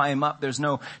won't climb up. There's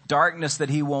no darkness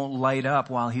that he won't light up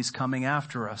while he's coming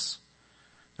after us.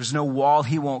 There's no wall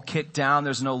he won't kick down.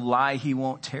 There's no lie he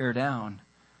won't tear down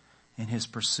in his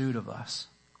pursuit of us.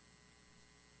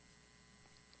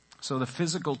 So the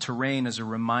physical terrain is a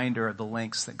reminder of the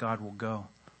lengths that God will go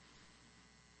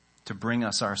to bring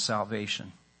us our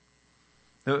salvation.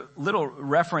 The little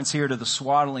reference here to the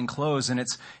swaddling clothes, and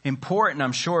it's important,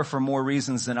 I'm sure, for more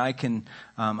reasons than I can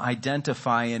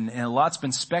identify. And a lot's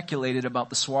been speculated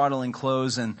about the swaddling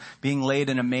clothes and being laid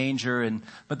in a manger.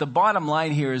 But the bottom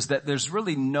line here is that there's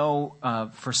really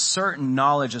no for certain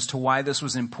knowledge as to why this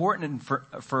was important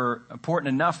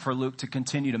enough for Luke to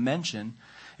continue to mention,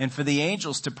 and for the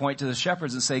angels to point to the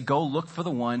shepherds and say, "Go look for the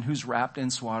one who's wrapped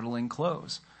in swaddling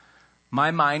clothes."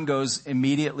 My mind goes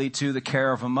immediately to the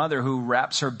care of a mother who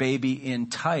wraps her baby in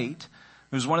tight.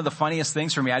 It was one of the funniest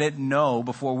things for me. I didn't know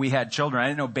before we had children. I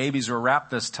didn't know babies were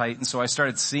wrapped this tight. And so I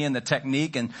started seeing the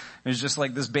technique, and it was just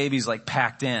like this baby's like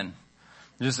packed in.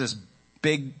 Just this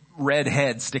big red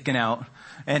head sticking out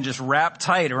and just wrapped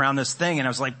tight around this thing. And I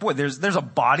was like, boy, there's a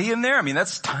body in there. I mean,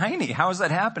 that's tiny. How is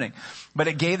that happening? But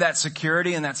it gave that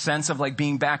security and that sense of like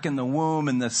being back in the womb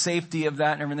and the safety of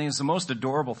that and everything. It's the most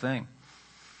adorable thing.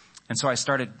 And so I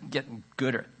started getting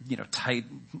good at, tight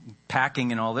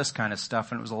packing and all this kind of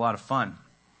stuff, and it was a lot of fun.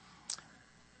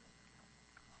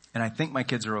 And I think my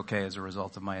kids are okay as a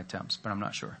result of my attempts, but I'm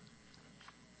not sure.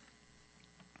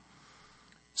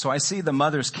 So I see the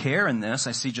mother's care in this.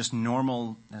 I see just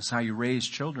normal, that's how you raise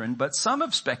children. But some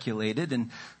have speculated, and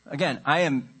again, I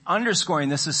am underscoring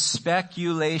this is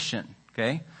speculation,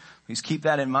 okay? Please keep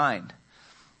that in mind.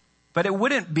 But it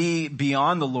wouldn't be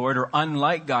beyond the Lord or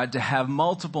unlike God to have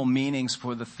multiple meanings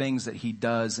for the things that he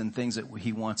does and things that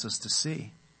he wants us to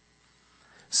see.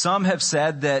 Some have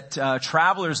said that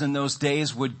travelers in those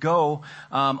days would go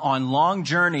on long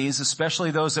journeys,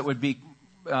 especially those that would be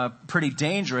pretty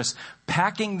dangerous,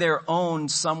 packing their own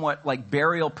somewhat like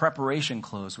burial preparation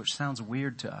clothes, which sounds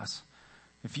weird to us.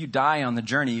 If you die on the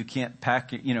journey, you can't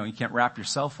pack, you can't wrap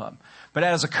yourself up. But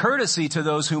as a courtesy to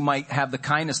those who might have the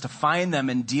kindness to find them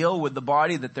and deal with the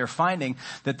body that they're finding,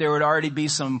 that there would already be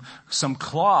some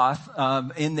cloth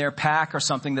in their pack or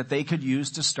something that they could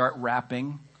use to start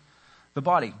wrapping the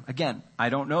body. Again, I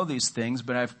don't know these things,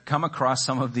 but I've come across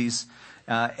some of these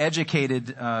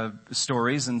educated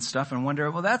stories and stuff and wonder,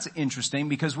 well, that's interesting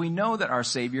because we know that our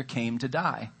Savior came to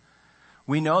die.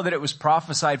 We know that it was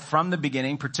prophesied from the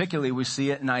beginning, particularly we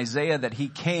see it in Isaiah, that he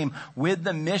came with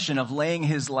the mission of laying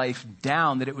his life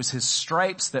down, that it was his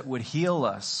stripes that would heal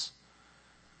us,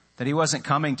 that he wasn't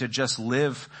coming to just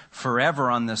live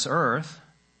forever on this earth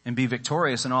and be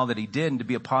victorious in all that he did and to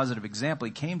be a positive example.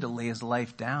 He came to lay his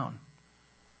life down.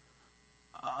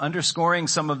 Underscoring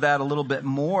some of that a little bit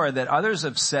more, that others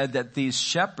have said that these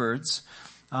shepherds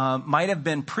might have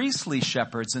been priestly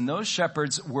shepherds, and those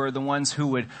shepherds were the ones who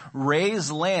would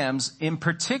raise lambs in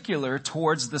particular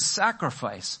towards the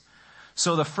sacrifice.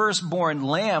 So the firstborn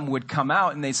lamb would come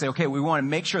out and they'd say, okay, we want to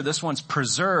make sure this one's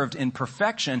preserved in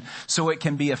perfection so it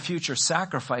can be a future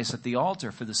sacrifice at the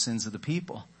altar for the sins of the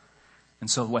people. And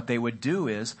so what they would do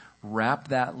is wrap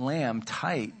that lamb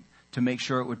tight to make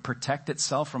sure it would protect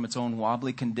itself from its own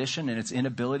wobbly condition and its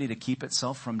inability to keep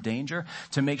itself from danger,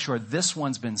 to make sure this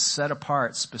one's been set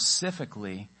apart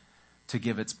specifically to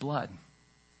give its blood.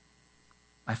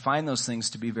 I find those things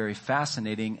to be very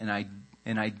fascinating, and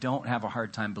I don't have a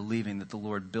hard time believing that the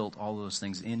Lord built all those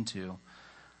things into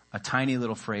a tiny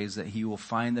little phrase that he will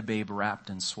find the babe wrapped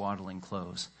in swaddling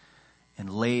clothes and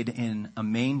laid in a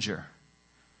manger.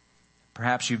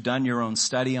 Perhaps you've done your own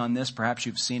study on this. Perhaps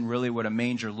you've seen really what a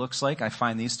manger looks like. I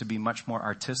find these to be much more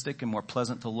artistic and more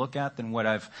pleasant to look at than what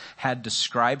I've had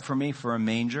described for me for a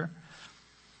manger.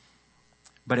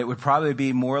 But it would probably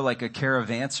be more like a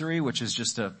caravansary, which is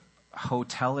just a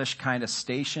hotelish kind of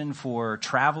station for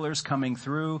travelers coming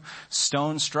through.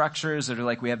 Stone structures that are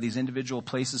like we have these individual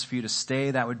places for you to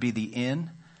stay. That would be the inn.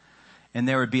 And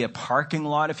there would be a parking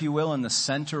lot, if you will, in the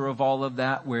center of all of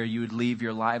that where you would leave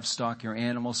your livestock, your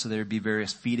animals. So there would be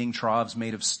various feeding troughs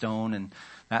made of stone and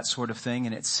that sort of thing.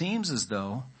 And it seems as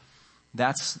though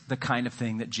that's the kind of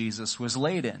thing that Jesus was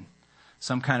laid in.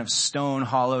 Some kind of stone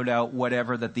hollowed out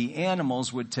whatever that the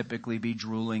animals would typically be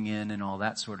drooling in and all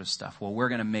that sort of stuff. Well, we're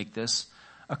going to make this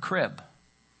a crib.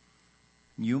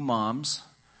 You moms,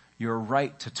 you're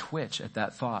right to twitch at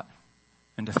that thought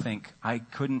and to think,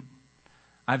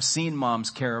 I've seen moms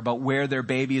care about where their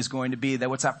baby is going to be, that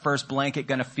what's that first blanket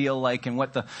going to feel like and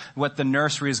what the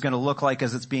nursery is going to look like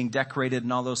as it's being decorated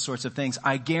and all those sorts of things.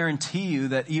 I guarantee you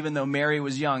that even though Mary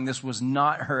was young, this was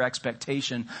not her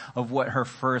expectation of what her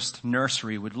first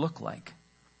nursery would look like.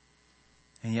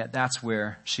 And yet that's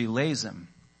where she lays him.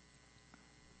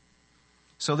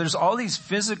 So there's all these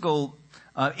physical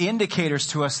indicators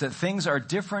to us that things are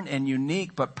different and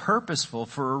unique but purposeful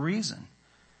for a reason.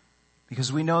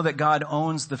 Because we know that God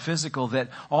owns the physical, that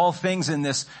all things in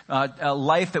this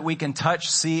life that we can touch,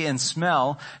 see, and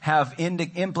smell have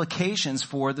implications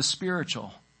for the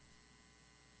spiritual.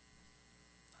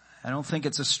 I don't think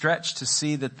it's a stretch to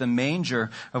see that the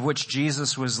manger of which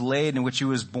Jesus was laid and which he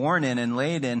was born in and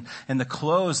laid in, and the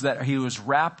clothes that he was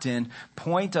wrapped in,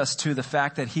 point us to the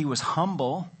fact that he was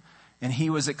humble and he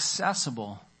was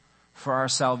accessible for our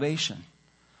salvation.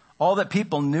 All that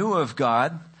people knew of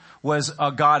God was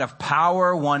a God of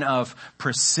power, one of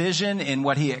precision in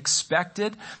what he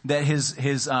expected, that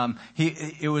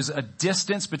it was a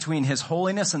distance between his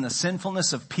holiness and the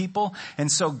sinfulness of people.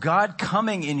 And so God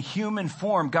coming in human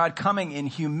form, God coming in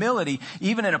humility,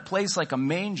 even in a place like a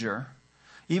manger,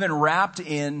 even wrapped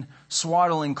in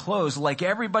swaddling clothes like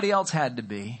everybody else had to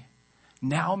be,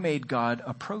 now made God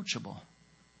approachable.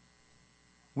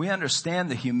 We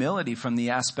understand the humility from the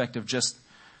aspect of just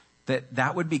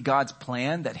that would be God's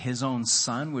plan, that his own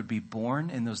son would be born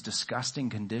in those disgusting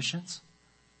conditions.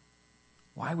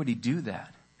 Why would he do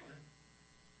that?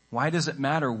 Why does it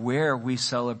matter where we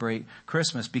celebrate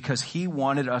Christmas? Because he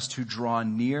wanted us to draw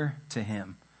near to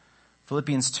him.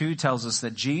 Philippians 2 tells us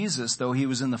that Jesus, though he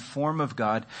was in the form of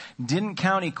God, didn't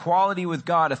count equality with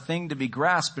God a thing to be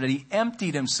grasped, but he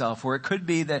emptied himself, or it could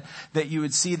be that you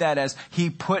would see that as he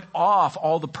put off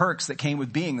all the perks that came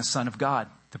with being the Son of God.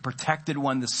 The protected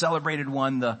one, the celebrated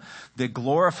one, the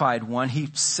glorified one. He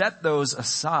set those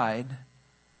aside,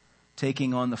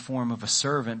 taking on the form of a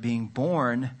servant, being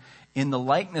born in the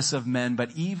likeness of men,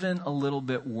 but even a little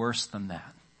bit worse than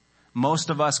that. Most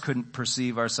of us couldn't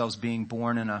perceive ourselves being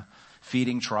born in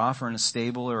feeding trough or in a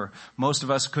stable, or most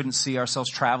of us couldn't see ourselves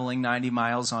traveling 90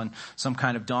 miles on some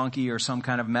kind of donkey or some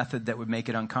kind of method that would make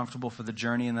it uncomfortable for the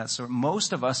journey and that sort.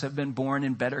 Most of us have been born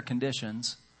in better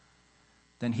conditions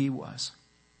than he was.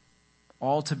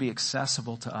 All to be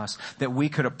accessible to us, that we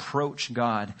could approach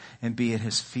God and be at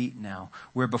his feet now.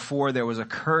 Where before there was a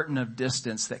curtain of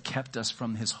distance that kept us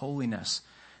from his holiness,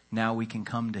 now we can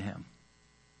come to him.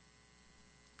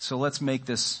 So let's make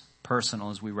this personal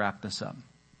as we wrap this up.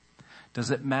 Does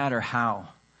it matter how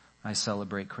I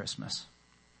celebrate Christmas?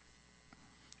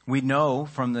 We know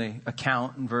from the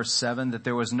account in verse 7 that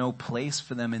there was no place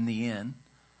for them in the inn.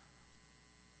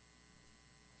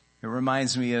 It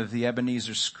reminds me of the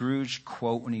Ebenezer Scrooge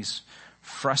quote when he's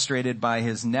frustrated by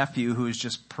his nephew who is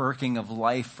just perking of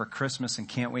life for Christmas and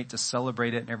can't wait to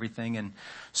celebrate it and everything. And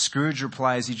Scrooge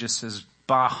replies, he just says,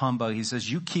 bah humbug. He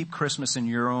says, you keep Christmas in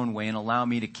your own way and allow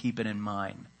me to keep it in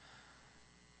mine.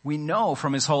 We know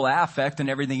from his whole affect and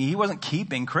everything, he wasn't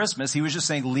keeping Christmas. He was just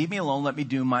saying, leave me alone, let me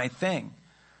do my thing.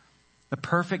 The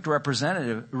perfect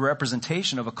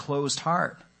representation of a closed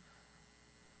heart.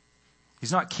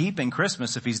 He's not keeping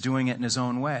Christmas if he's doing it in his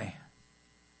own way.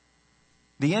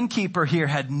 The innkeeper here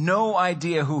had no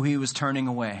idea who he was turning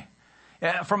away.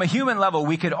 From a human level,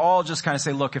 we could all just kind of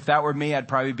say, look, if that were me, I'd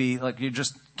probably be like, you're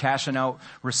just cashing out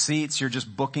receipts. You're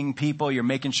just booking people. You're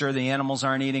making sure the animals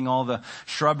aren't eating all the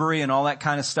shrubbery and all that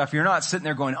kind of stuff. You're not sitting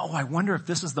there going, oh, I wonder if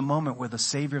this is the moment where the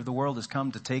Savior of the world has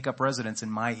come to take up residence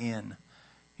in my inn.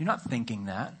 You're not thinking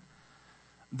that.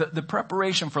 The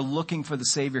preparation for looking for the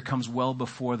Savior comes well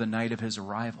before the night of his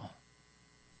arrival.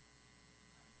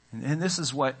 And this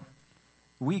is what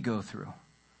we go through.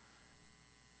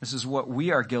 This is what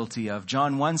we are guilty of.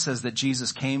 John 1 says that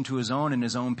Jesus came to his own and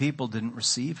his own people didn't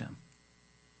receive him.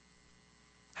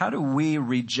 How do we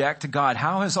reject God?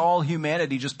 How has all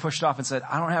humanity just pushed off and said,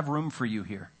 I don't have room for you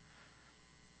here?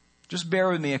 Just bear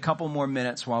with me a couple more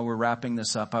minutes while we're wrapping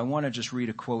this up. I want to just read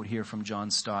a quote here from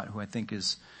John Stott, who I think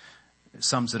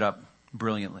sums it up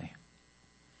brilliantly.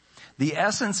 The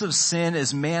essence of sin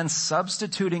is man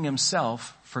substituting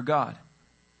himself for God,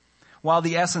 while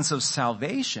the essence of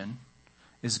salvation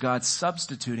is God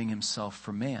substituting himself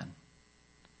for man.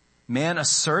 Man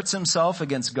asserts himself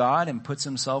against God and puts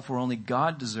himself where only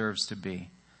God deserves to be.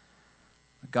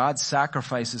 God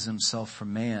sacrifices himself for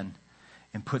man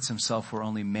and puts himself where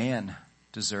only man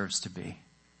deserves to be.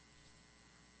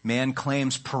 Man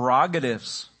claims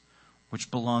prerogatives which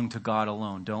belong to God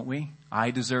alone, don't we?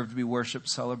 I deserve to be worshiped,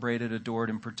 celebrated, adored,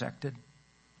 and protected.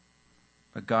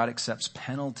 But God accepts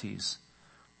penalties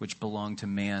which belong to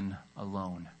man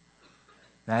alone.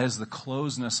 That is the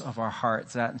closeness of our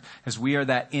hearts. That, as we are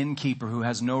that innkeeper who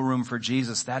has no room for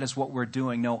Jesus, that is what we're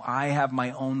doing. No, I have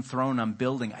my own throne I'm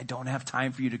building. I don't have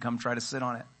time for you to come try to sit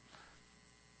on it.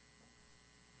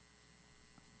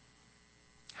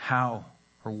 How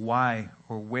or why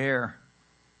or where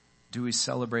do we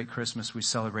celebrate Christmas? We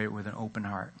celebrate it with an open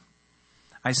heart.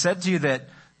 I said to you that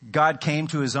God came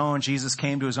to his own, Jesus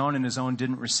came to his own, and his own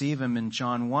didn't receive him in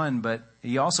John 1, but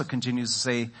he also continues to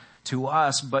say to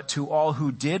us, but to all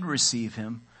who did receive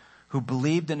him, who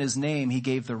believed in his name, he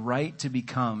gave the right to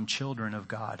become children of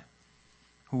God,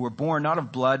 who were born not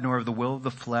of blood, nor of the will of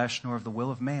the flesh, nor of the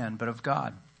will of man, but of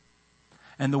God.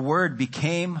 And the Word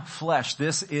became flesh.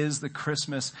 This is the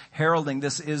Christmas heralding.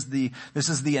 This is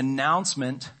the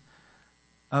announcement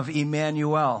of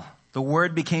Emmanuel. The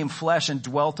Word became flesh and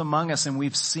dwelt among us, and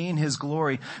we've seen his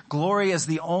glory. Glory as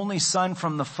the only Son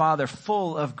from the Father,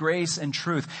 full of grace and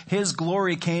truth. His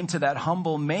glory came to that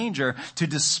humble manger to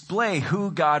display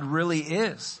who God really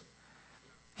is.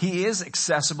 He is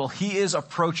accessible. He is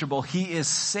approachable. He is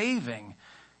saving.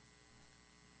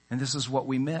 And this is what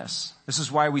we miss. This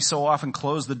is why we so often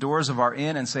close the doors of our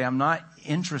inn and say, I'm not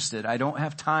interested. I don't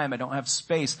have time. I don't have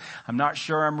space. I'm not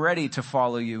sure I'm ready to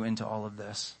follow you into all of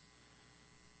this.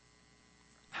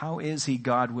 How is he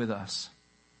God with us?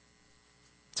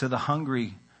 To the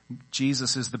hungry,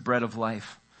 Jesus is the bread of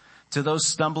life. To those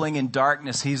stumbling in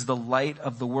darkness, he's the light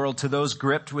of the world. To those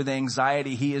gripped with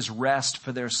anxiety, he is rest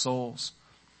for their souls.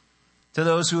 To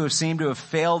those who have seemed to have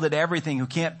failed at everything, who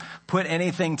can't put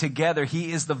anything together,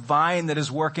 he is the vine that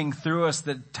is working through us,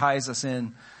 that ties us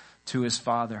in to his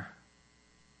Father.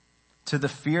 To the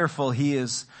fearful, he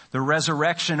is the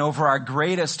resurrection over our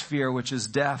greatest fear, which is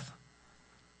death.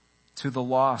 To the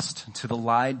lost, to the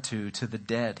lied to the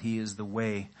dead, he is the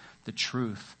way, the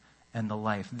truth, and the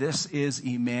life. This is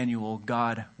Emmanuel,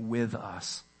 God with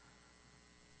us.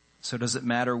 So does it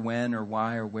matter when or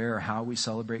why or where or how we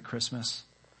celebrate Christmas?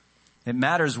 It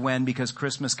matters when, because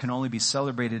Christmas can only be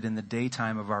celebrated in the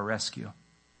daytime of our rescue.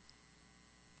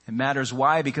 It matters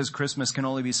why? Because Christmas can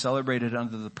only be celebrated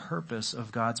under the purpose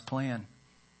of God's plan.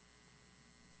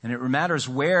 And it matters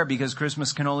where? Because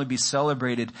Christmas can only be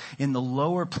celebrated in the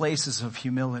lower places of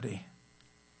humility.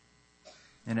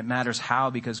 And it matters how?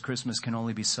 Because Christmas can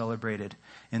only be celebrated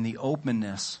in the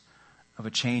openness of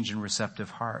a changed and receptive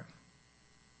heart.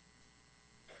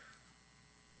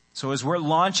 So as we're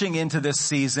launching into this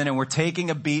season and we're taking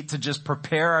a beat to just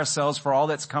prepare ourselves for all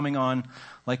that's coming on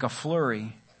like a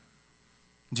flurry,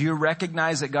 do you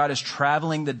recognize that God is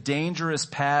traveling the dangerous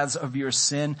paths of your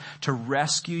sin to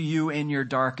rescue you in your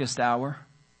darkest hour?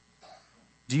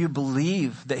 Do you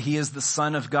believe that He is the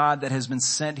Son of God that has been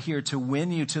sent here to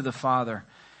win you to the Father,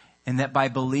 and that by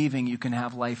believing you can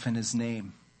have life in His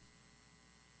name?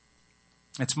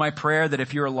 It's my prayer that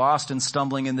if you're lost and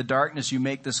stumbling in the darkness, you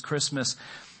make this Christmas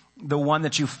the one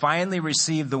that you finally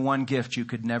receive the one gift you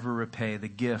could never repay, the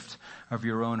gift of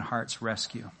your own heart's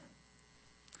rescue.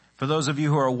 For those of you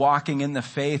who are walking in the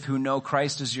faith, who know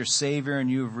Christ as your Savior,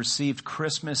 and you have received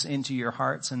Christmas into your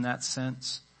hearts in that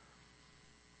sense,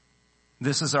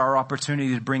 this is our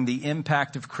opportunity to bring the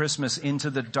impact of Christmas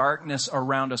into the darkness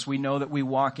around us. We know that we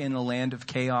walk in a land of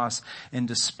chaos and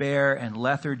despair and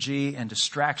lethargy and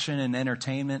distraction and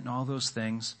entertainment and all those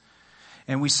things.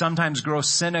 And we sometimes grow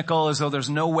cynical as though there's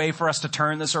no way for us to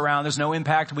turn this around. There's no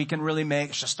impact we can really make.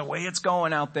 It's just the way it's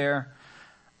going out there.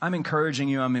 I'm encouraging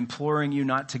you, I'm imploring you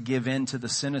not to give in to the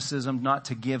cynicism, not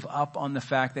to give up on the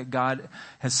fact that God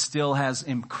still has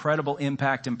incredible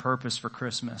impact and purpose for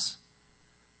Christmas.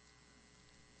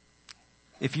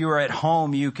 If you are at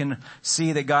home, you can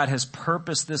see that God has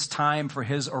purposed this time for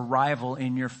His arrival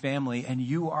in your family, and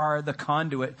you are the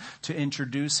conduit to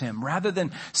introduce Him. Rather than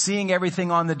seeing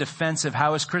everything on the defensive,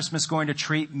 how is Christmas going to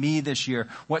treat me this year?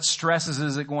 What stresses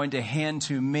is it going to hand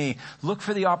to me? Look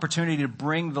for the opportunity to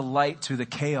bring the light to the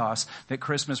chaos that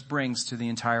Christmas brings to the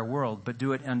entire world, but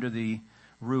do it under the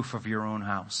roof of your own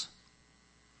house.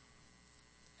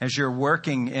 As you're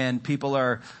working and people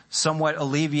are somewhat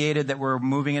alleviated that we're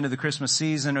moving into the Christmas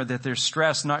season, or that they're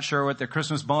stressed, not sure what their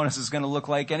Christmas bonus is going to look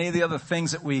like, any of the other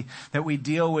things that we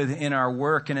deal with in our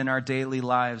work and in our daily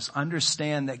lives,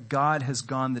 understand that God has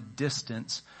gone the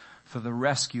distance for the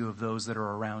rescue of those that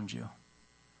are around you.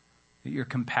 That your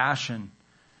compassion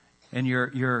and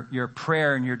your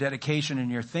prayer and your dedication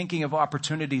and your thinking of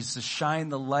opportunities to shine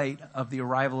the light of the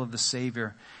arrival of the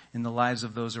Savior in the lives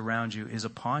of those around you is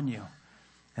upon you.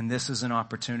 And this is an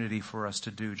opportunity for us to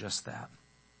do just that.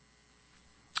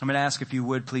 I'm going to ask if you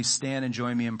would please stand and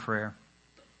join me in prayer.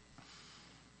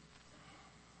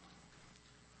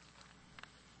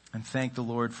 And thank the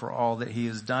Lord for all that He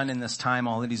has done in this time,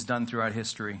 all that He's done throughout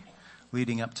history,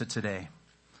 leading up to today.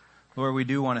 Lord, we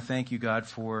do want to thank you, God,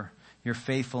 for your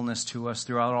faithfulness to us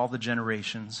throughout all the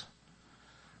generations.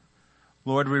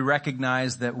 Lord, we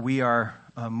recognize that we are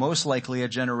most likely a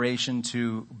generation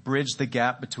to bridge the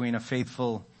gap between a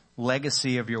faithful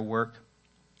legacy of your work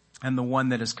and the one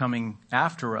that is coming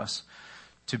after us,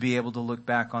 to be able to look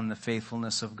back on the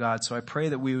faithfulness of God. So I pray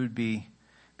that we would be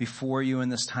before you in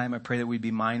this time. I pray that we'd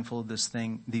be mindful of these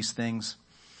things.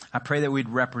 I pray that we'd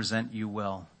represent you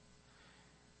well.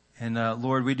 And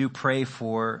Lord, we do pray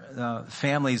for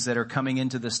families that are coming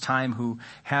into this time who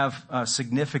have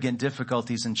significant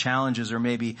difficulties and challenges, or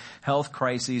maybe health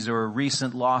crises or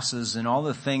recent losses, and all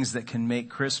the things that can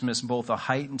make Christmas both a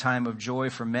heightened time of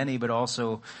joy for many, but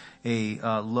also a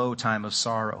low time of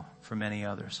sorrow for many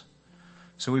others.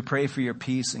 So we pray for your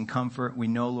peace and comfort. We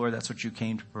know, Lord, that's what you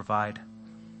came to provide.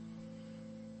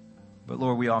 But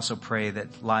Lord, we also pray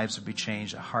that lives would be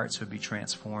changed, that hearts would be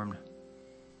transformed.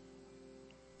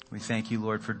 We thank you,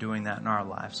 Lord, for doing that in our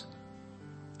lives.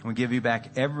 And we give you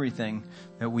back everything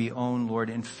that we own, Lord,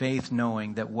 in faith,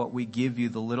 knowing that what we give you,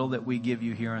 the little that we give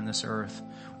you here on this earth,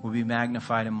 will be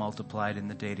magnified and multiplied in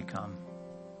the day to come.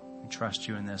 We trust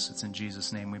you in this. It's in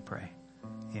Jesus' name we pray.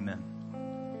 Amen.